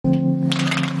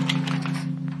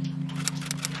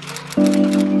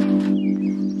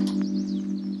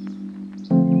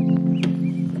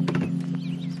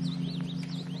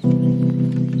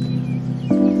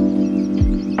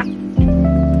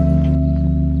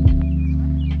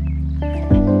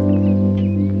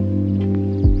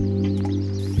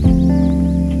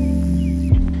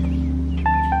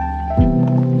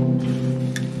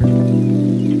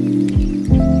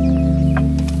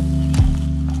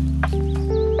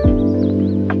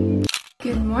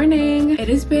morning. It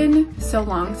has been so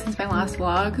long since my last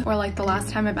vlog, or like the last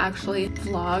time I've actually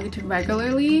vlogged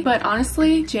regularly. But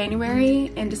honestly,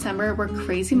 January and December were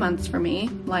crazy months for me.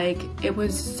 Like, it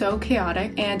was so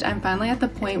chaotic, and I'm finally at the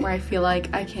point where I feel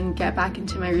like I can get back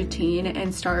into my routine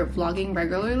and start vlogging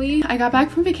regularly. I got back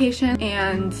from vacation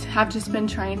and have just been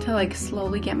trying to like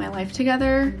slowly get my life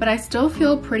together, but I still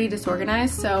feel pretty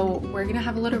disorganized, so we're gonna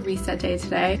have a little reset day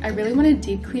today. I really want to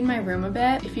deep clean my room a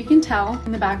bit. If you can tell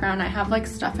in the background, I have like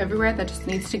stuff everywhere that just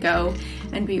needs to go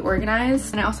and be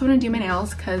organized. And I also want to do my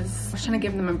nails because I was trying to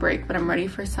give them a break, but I'm ready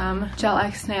for some Gel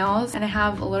X nails, and I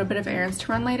have a little bit of errands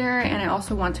to run later, and I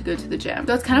also want to go to the gym.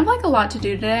 So it's kind of like a lot to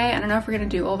do today. I don't know if we're gonna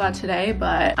do all that today,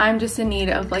 but I'm just in need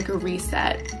of like a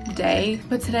reset day.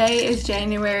 But today is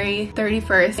January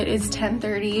 31st. It is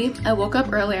 10:30. I woke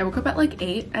up early. I woke up at like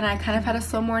 8, and I kind of had a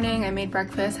slow morning. I made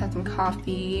breakfast, had some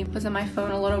coffee, was on my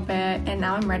phone a little bit, and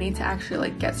now I'm ready to actually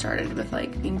like get started with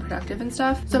like being productive and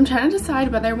stuff. So I'm trying to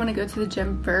decide whether I want to go to the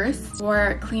gym first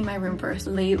or clean my room first.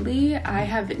 Lately, I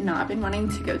have not been wanting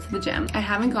to go to the gym. I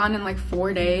haven't gone in like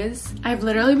 4 days. I've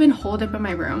literally been holed up in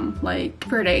my room like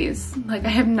for days. Like, I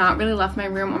have not really left my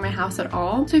room or my house at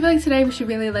all. So I feel like today we should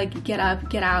really like get up,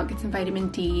 get out, get some vitamin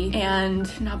D, and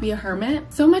not be a hermit.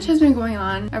 So much has been going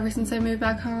on ever since I moved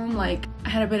back home. Like, I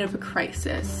had a bit of a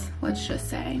crisis, let's just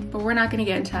say, but we're not gonna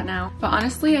get into that now. But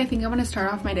honestly, I think I want to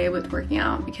start off my day with working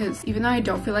out, because even though I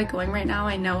don't feel like going right now,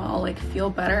 I know I'll like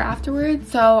feel better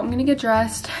afterwards. So I'm gonna get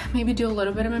dressed, maybe do a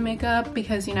little bit of my makeup,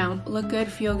 because, you know, look good,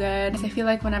 feel good. I feel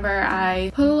like whenever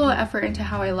I put a little effort into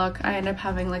how I look, I end up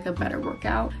having like a better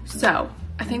workout. So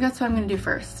I think that's what I'm gonna do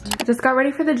first. Just got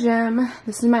ready for the gym.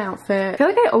 This is my outfit. I feel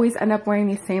like I always end up wearing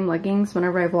these same leggings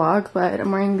whenever I vlog, but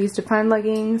I'm wearing these Define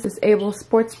leggings, this Able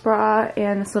sports bra,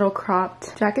 and this little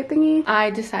cropped jacket thingy.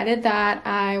 I decided that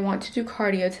I want to do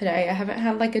cardio today. I haven't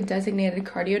had like a designated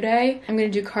cardio day. I'm gonna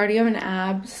do cardio and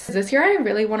abs. This year I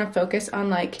really wanna focus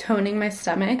on like toning my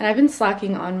stomach, and I've been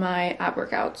slacking on my ab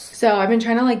workouts. So I've been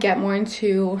trying to like get more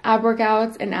into ab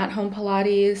workouts and at-home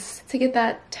Pilates to get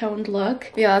that toned look.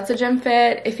 But yeah, that's a gym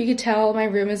fit. If you could tell, my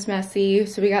room is messy,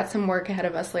 so we got some work ahead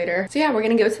of us later. So yeah, we're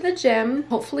gonna go to the gym.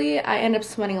 Hopefully I end up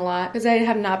sweating a lot, because I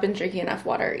have not been drinking enough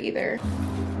water either.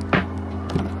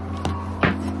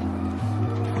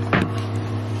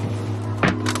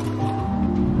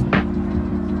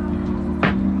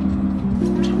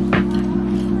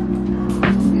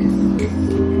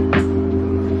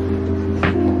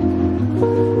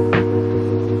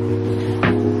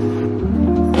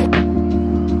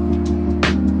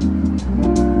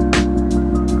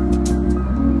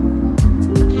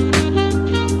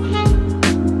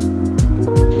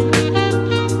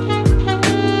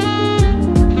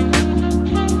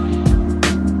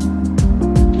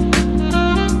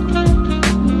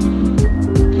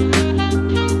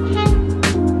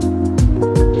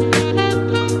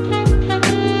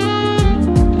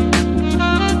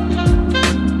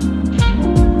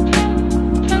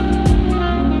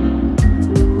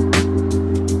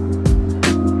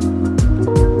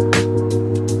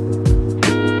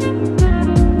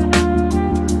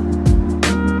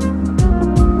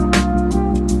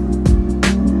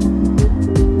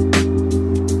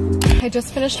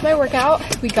 Just finished my workout.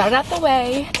 We got it out the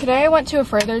way. Today I went to a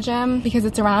further gym because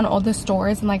it's around all the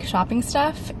stores and like shopping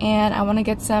stuff, and I want to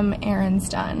get some errands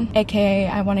done, aka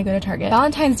I want to go to Target.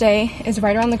 Valentine's Day is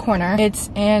right around the corner. It's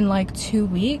in like 2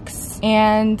 weeks,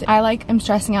 and I like am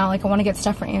stressing out. Like, I want to get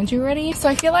stuff for Andrew ready, so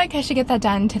I feel like I should get that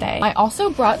done today. I also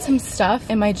brought some stuff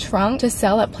in my trunk to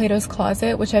sell at Plato's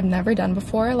Closet, which I've never done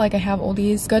before. Like, I have all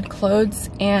these good clothes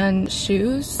and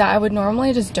shoes that I would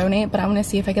normally just donate, but I want to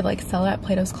see if I could like sell it at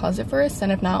Plato's Closet first,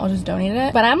 and if not, I'll just donate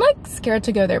it. But I'm like scared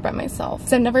to go there by myself,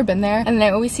 so I've never been there. And then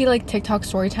I always see like TikTok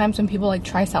story times when people like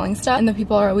try selling stuff, and the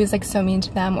people are always like so mean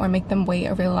to them or make them wait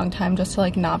a really long time just to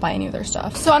like not buy any of their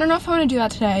stuff. So I don't know if I want to do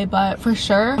that today, but for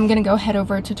sure I'm gonna go head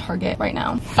over to Target right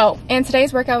now. Oh, and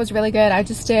today's workout was really good. I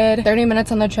just did 30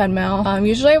 minutes on the treadmill.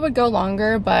 Usually I would go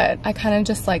longer, but I kind of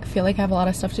just like feel like I have a lot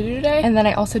of stuff to do today. And then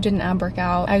I also did an ab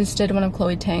workout. I just did one of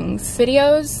Chloe Ting's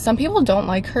videos. Some people don't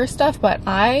like her stuff, but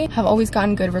I have always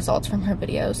gotten good results from her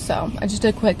videos. So I just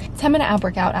did a quick 10-minute ab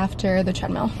workout after the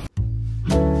treadmill.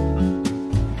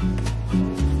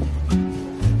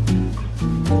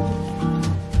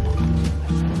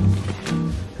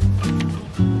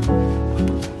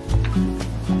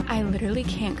 I literally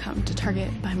can't come to Target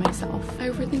by myself. myself. I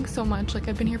overthink so much. Like,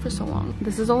 I've been here for so long.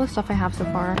 This is all the stuff I have so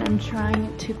far. I'm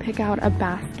trying to pick out a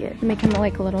basket, make him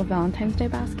like a little Valentine's Day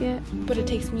basket, but it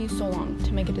takes me so long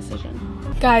to make a decision.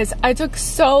 Guys, I took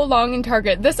so long in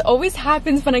Target. This always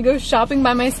happens when I go shopping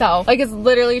by myself. Like, it's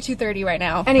literally 2:30 right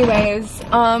now. Anyways,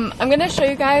 I'm gonna show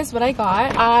you guys what I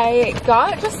got. I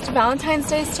got just Valentine's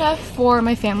Day stuff for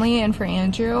my family and for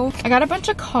Andrew. I got a bunch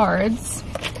of cards.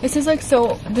 This is like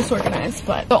so disorganized,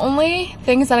 but the only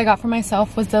things that I got for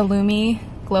myself was the Lumi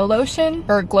Glow Lotion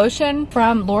or Glotion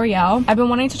from L'Oreal. I've been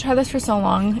wanting to try this for so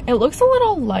long. It looks a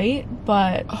little light,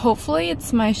 but hopefully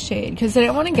it's my shade, because I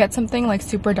didn't want to get something like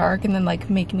super dark and then like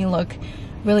make me look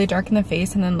really dark in the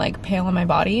face and then like pale on my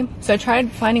body. So I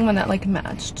tried finding one that like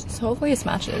matched. So hopefully this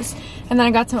matches. And then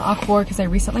I got some Aquaphor because I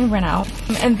recently ran out.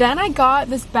 And then I got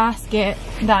this basket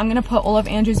that I'm gonna put all of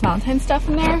Andrew's Valentine's stuff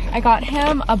in there. I got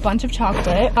him a bunch of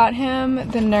chocolate. Got him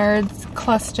the Nerds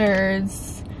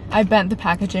clusters. I bent the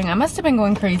packaging. I must have been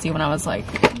going crazy when I was like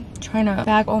trying to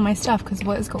bag all my stuff, because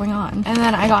what is going on? And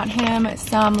then I got him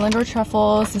some Lindor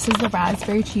truffles. This is the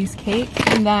raspberry cheesecake.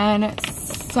 And then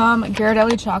some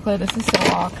Ghirardelli chocolate. This is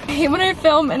so awkward. I hate when I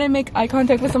film and I make eye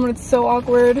contact with someone. It's so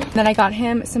awkward. Then I got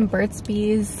him some Burt's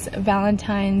Bees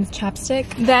Valentine's chapstick.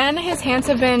 Then his hands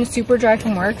have been super dry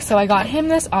from work, so I got him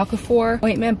this Aquaphor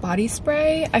ointment body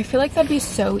spray. I feel like that'd be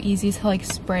so easy to like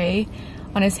spray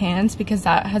on his hands, because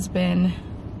that has been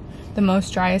the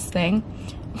most driest thing.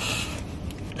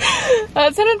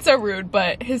 That sounded so rude,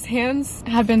 but his hands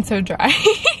have been so dry.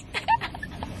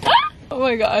 Oh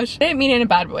my gosh. I didn't mean it in a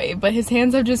bad way, but his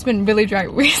hands have just been really dry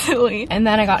recently. And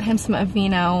then I got him some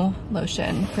Aveeno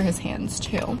lotion for his hands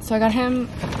too. So I got him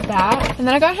that. And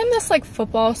then I got him this like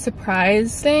football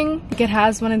surprise thing. Like, it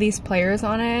has one of these players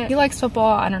on it. He likes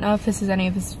football. I don't know if this is any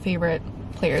of his favorite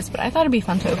players, but I thought it'd be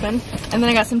fun to open. And then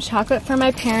I got some chocolate for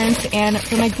my parents and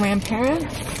for my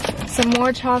grandparents. Some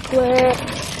more chocolate.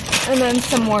 And then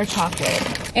some more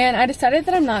chocolate. And I decided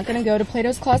that I'm not gonna go to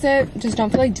Plato's Closet. Just don't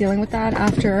feel like dealing with that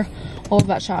after all of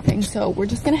that shopping. So we're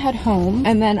just gonna head home.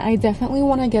 And then I definitely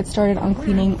wanna get started on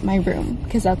cleaning my room,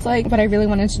 because that's like what I really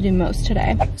wanted to do most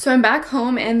today. So I'm back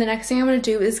home, and the next thing I'm gonna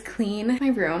do is clean my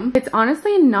room. It's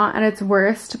honestly not at its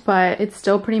worst, but it's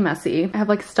still pretty messy. I have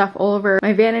like stuff all over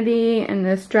my vanity and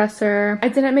this dresser. I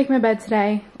didn't make my bed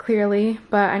today, clearly,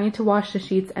 but I need to wash the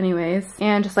sheets anyways,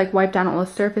 and just like wipe down all the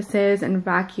surfaces and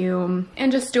vacuum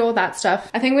and just do all that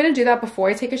stuff. I think I'm gonna do that before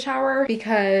I take a shower,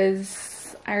 because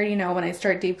I already know when I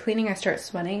start deep cleaning, I start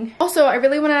sweating. Also, I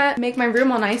really want to make my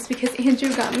room all nice, because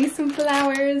Andrew got me some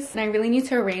flowers and I really need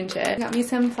to arrange it. He got me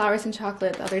some flowers and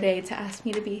chocolate the other day to ask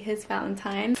me to be his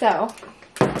Valentine. So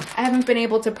I haven't been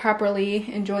able to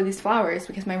properly enjoy these flowers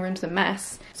because my room's a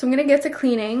mess. So I'm gonna get to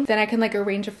cleaning, then I can like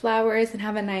arrange the flowers and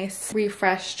have a nice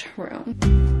refreshed room.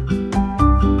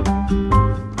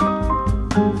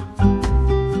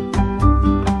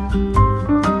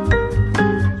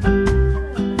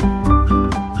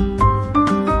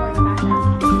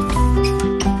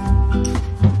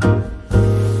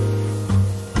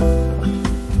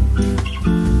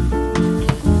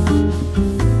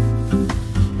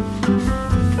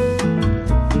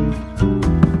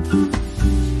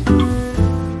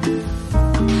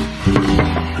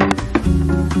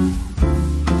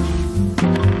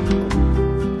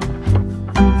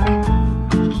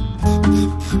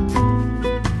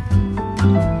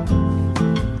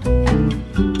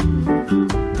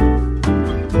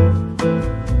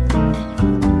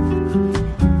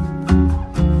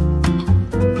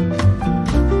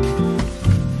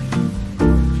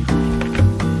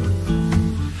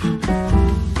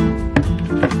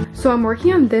 So I'm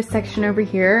working on this section over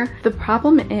here. The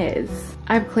problem is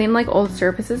I've cleaned like all the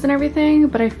surfaces and everything,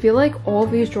 but I feel like all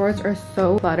of these drawers are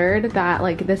so cluttered that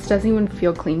like this doesn't even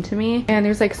feel clean to me. And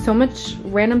there's like so much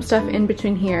random stuff in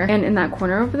between here and in that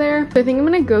corner over there. So I think I'm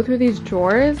gonna go through these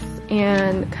drawers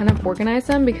and kind of organize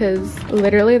them, because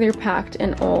literally they're packed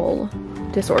and all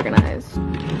disorganized.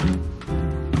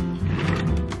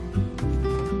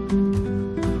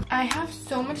 I have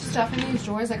so much stuff in these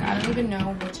drawers, like I don't even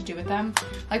know what to do with them.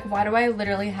 Like, why do I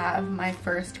literally have my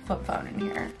first flip phone in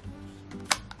here?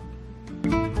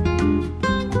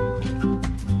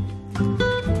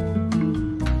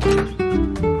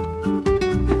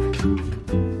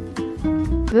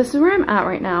 This is where I'm at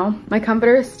right now. My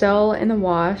comforter is still in the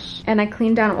wash, and I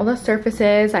cleaned down all the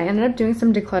surfaces. I ended up doing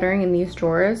some decluttering in these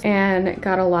drawers and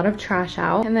got a lot of trash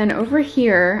out. And then over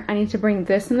here, I need to bring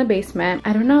this in the basement.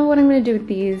 I don't know what I'm gonna do with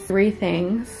these 3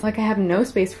 things. Like, I have no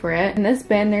space for it. In this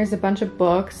bin, there's a bunch of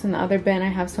books. In the other bin, I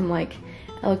have some like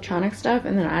electronic stuff,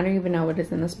 and then I don't even know what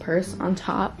is in this purse on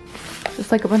top.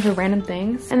 Just like a bunch of random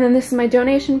things. And then this is my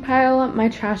donation pile, my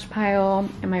trash pile,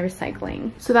 and my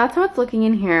recycling. So that's how it's looking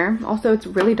in here. Also, it's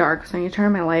really dark, so I need to turn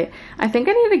on my light. I think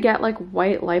I need to get like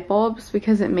white light bulbs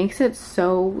because it makes it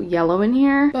so yellow in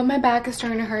here. But my back is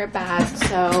starting to hurt bad,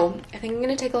 so I think I'm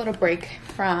gonna take a little break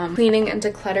from cleaning and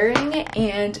decluttering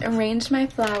and arrange my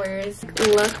flowers.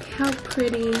 Look how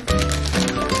pretty.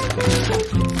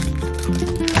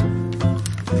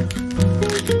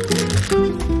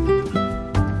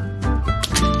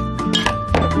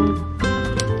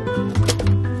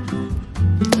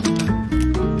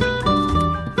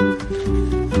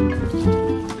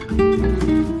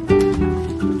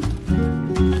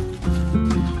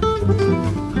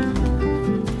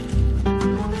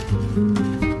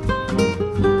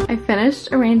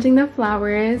 Arranging the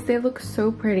flowers. They look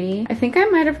so pretty. I think I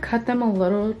might have cut them a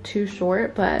little too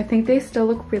short, but I think they still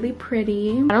look really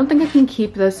pretty. I don't think I can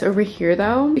keep this over here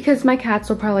though, because my cats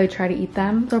will probably try to eat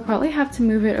them. So I'll probably have to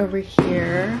move it over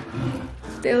here.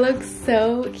 They look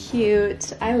so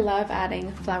cute. I love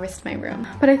adding flowers to my room.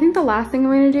 But I think the last thing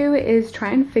I'm gonna do is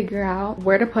try and figure out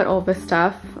where to put all this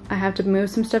stuff. I have to move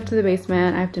some stuff to the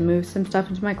basement. I have to move some stuff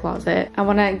into my closet. I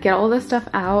wanna get all this stuff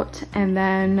out and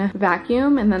then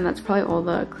vacuum, and then that's probably all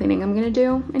the cleaning I'm gonna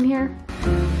do in here.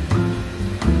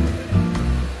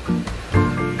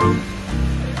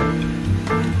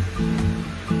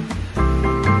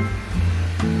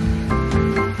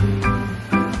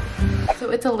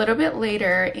 It's a little bit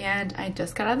later and I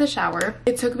just got out of the shower.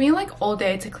 It took me like all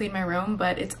day to clean my room,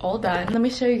 but it's all done. Let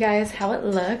me show you guys how it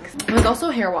looks. It was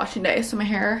also hair washing day, so my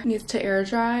hair needs to air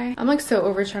dry. I'm like so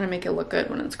over trying to make it look good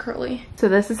when it's curly. So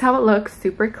this is how it looks,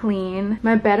 super clean.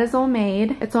 My bed is all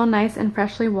made. It's all nice and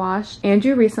freshly washed.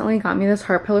 Andrew recently got me this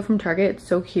heart pillow from Target. It's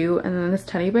so cute. And then this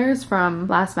teddy bear is from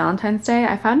last Valentine's Day.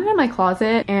 I found it in my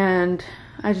closet and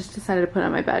I just decided to put it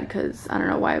on my bed because I don't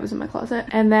know why it was in my closet.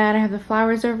 And then I have the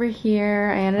flowers over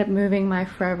here. I ended up moving my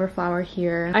forever flower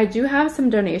here. I do have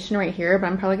some donation right here, but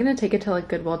I'm probably gonna take it to like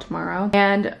Goodwill tomorrow.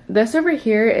 And this over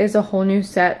here is a whole new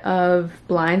set of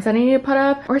blinds that I need to put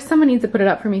up, or someone needs to put it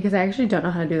up for me because I actually don't know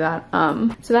how to do that.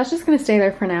 So that's just gonna stay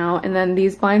there for now. And then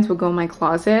these blinds will go in my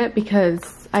closet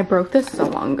because I broke this so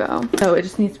long ago, so it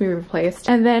just needs to be replaced.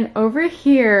 And then over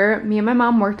here, me and my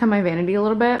mom worked on my vanity a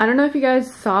little bit. I don't know if you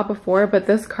guys saw before, but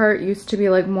this cart used to be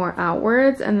like more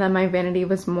outwards and then my vanity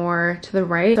was more to the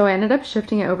right. So I ended up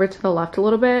shifting it over to the left a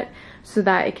little bit so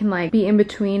that it can like be in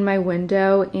between my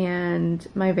window and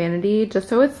my vanity, just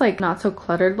so it's like not so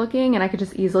cluttered looking and I could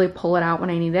just easily pull it out when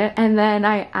I need it. And then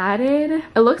I added,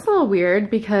 it looks a little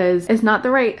weird because it's not the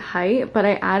right height, but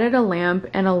I added a lamp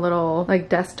and a little like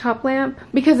desktop lamp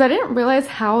because I didn't realize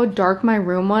how dark my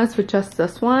room was with just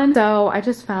this one. So I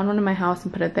just found one in my house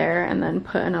and put it there and then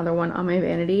put another one on my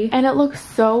vanity. And it looks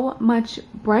so much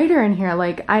brighter in here.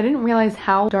 Like I didn't realize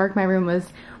how dark my room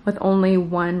was with only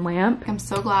one lamp. I'm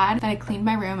so glad that I cleaned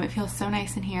my room. It feels so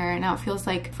nice in here. Now it feels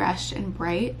like fresh and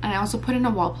bright. And I also put in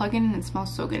a wall plug-in and it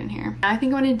smells so good in here. I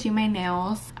think I want to do my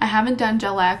nails. I haven't done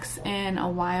Gel X in a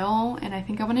while and I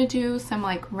think I want to do some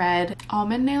like red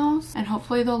almond nails and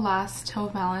hopefully they'll last till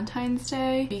Valentine's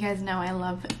Day. You guys know I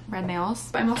love red nails.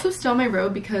 I'm also still in my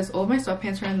robe because all of my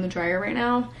sweatpants are in the dryer right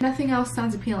now. Nothing else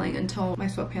sounds appealing until my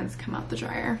sweatpants come out the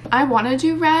dryer. I want to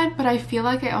do red, but I feel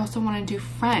like I also want to do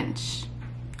French,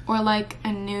 or like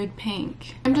a nude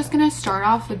pink. I'm just gonna start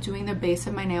off with doing the base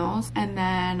of my nails and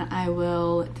then I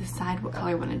will decide what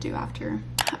color I want to do after.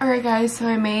 Alright guys, so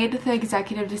I made the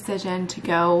executive decision to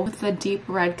go with the deep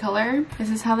red color.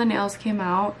 This is how the nails came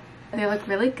out. They look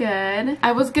really good.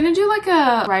 I was gonna do like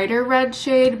a brighter red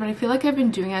shade, but I feel like I've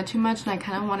been doing that too much and I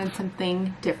kind of wanted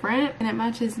something different and it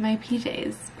matches my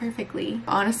PJs perfectly.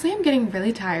 Honestly, I'm getting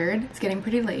really tired. It's getting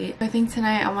pretty late. I think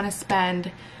tonight I want to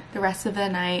spend the rest of the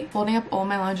night folding up all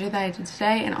my laundry that I did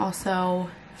today and also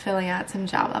filling out some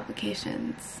job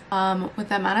applications. With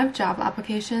the amount of job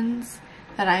applications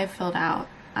that I have filled out,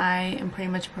 I am pretty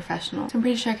much a professional. So I'm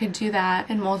pretty sure I could do that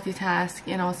and multitask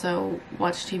and also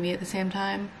watch TV at the same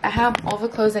time. I have all the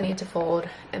clothes I need to fold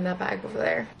in that bag over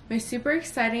there. My super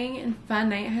exciting and fun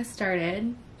night has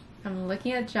started. I'm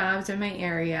looking at jobs in my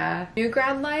area. New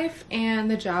grad life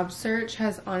and the job search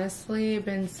has honestly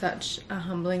been such a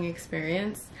humbling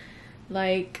experience.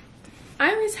 Like,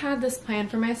 I always had this plan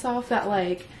for myself that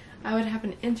like I would have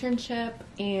an internship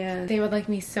and they would like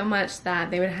me so much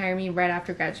that they would hire me right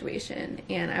after graduation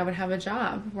and I would have a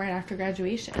job right after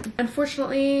graduation.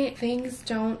 Unfortunately, things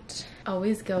don't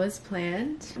always go as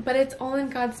planned, but it's all in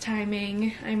God's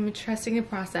timing. I'm trusting the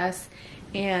process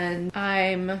and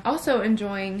I'm also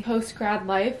enjoying post-grad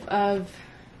life of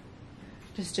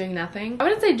just doing nothing. I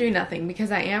wouldn't say doing nothing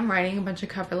because I am writing a bunch of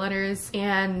cover letters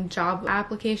and job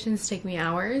applications take me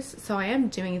hours, so I am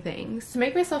doing things. To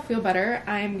make myself feel better,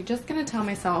 I'm just gonna tell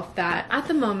myself that at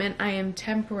the moment I am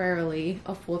temporarily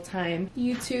a full-time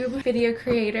YouTube video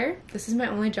creator. This is my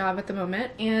only job at the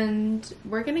moment, and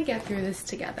we're gonna get through this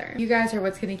together. You guys are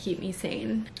what's gonna keep me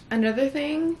sane. Another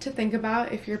thing to think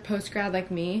about if you're post-grad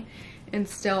like me and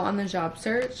still on the job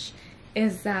search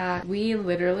is that we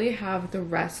literally have the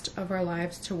rest of our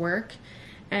lives to work,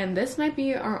 and this might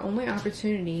be our only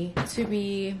opportunity to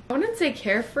be, I wouldn't say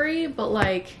carefree, but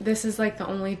like this is like the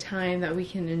only time that we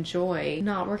can enjoy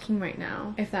not working right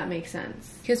now, if that makes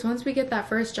sense. Because once we get that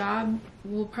first job,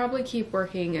 we'll probably keep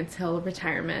working until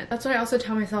retirement. That's what I also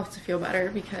tell myself to feel better,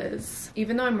 because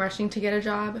even though I'm rushing to get a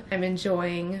job, I'm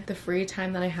enjoying the free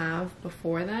time that I have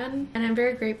before then. And I'm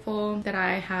very grateful that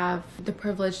I have the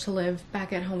privilege to live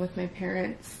back at home with my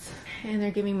parents, and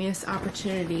they're giving me this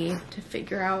opportunity to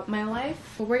figure out my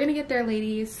life. But we're gonna get there,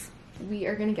 ladies. We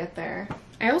are gonna get there.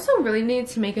 I also really need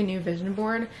to make a new vision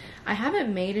board. I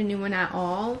haven't made a new one at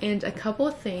all, and a couple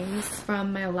of things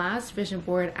from my last vision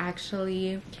board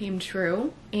actually came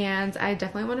true, and I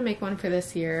definitely want to make one for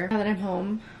this year. Now that I'm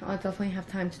home, I'll definitely have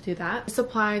time to do that. I just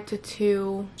applied to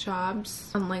 2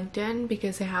 jobs on LinkedIn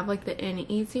because they have like the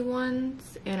easy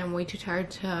ones, and I'm way too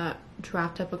tired to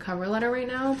draft up a cover letter right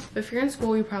now. But if you're in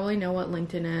school, you probably know what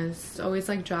LinkedIn is. It's always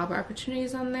like job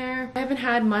opportunities on there. I haven't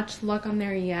had much luck on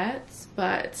there yet,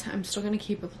 but I'm still gonna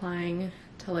keep applying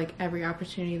to like every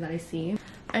opportunity that I see.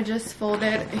 I just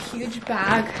folded a huge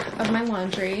bag of my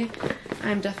laundry.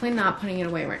 I'm definitely not putting it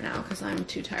away right now because I'm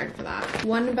too tired for that.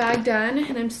 One bag done,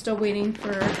 and I'm still waiting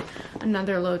for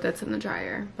another load that's in the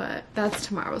dryer, but that's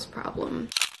tomorrow's problem.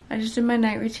 I just did my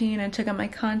night routine. I took out my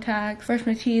contacts, brushed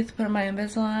my teeth, put on my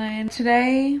Invisalign.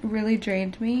 Today really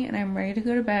drained me, and I'm ready to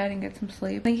go to bed and get some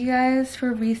sleep. Thank you guys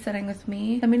for resetting with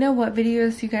me. Let me know what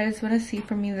videos you guys want to see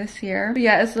from me this year. But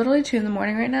yeah, it's literally 2 in the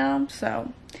morning right now,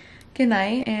 so good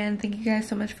night, and thank you guys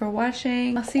so much for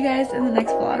watching. I'll see you guys in the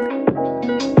next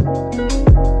vlog.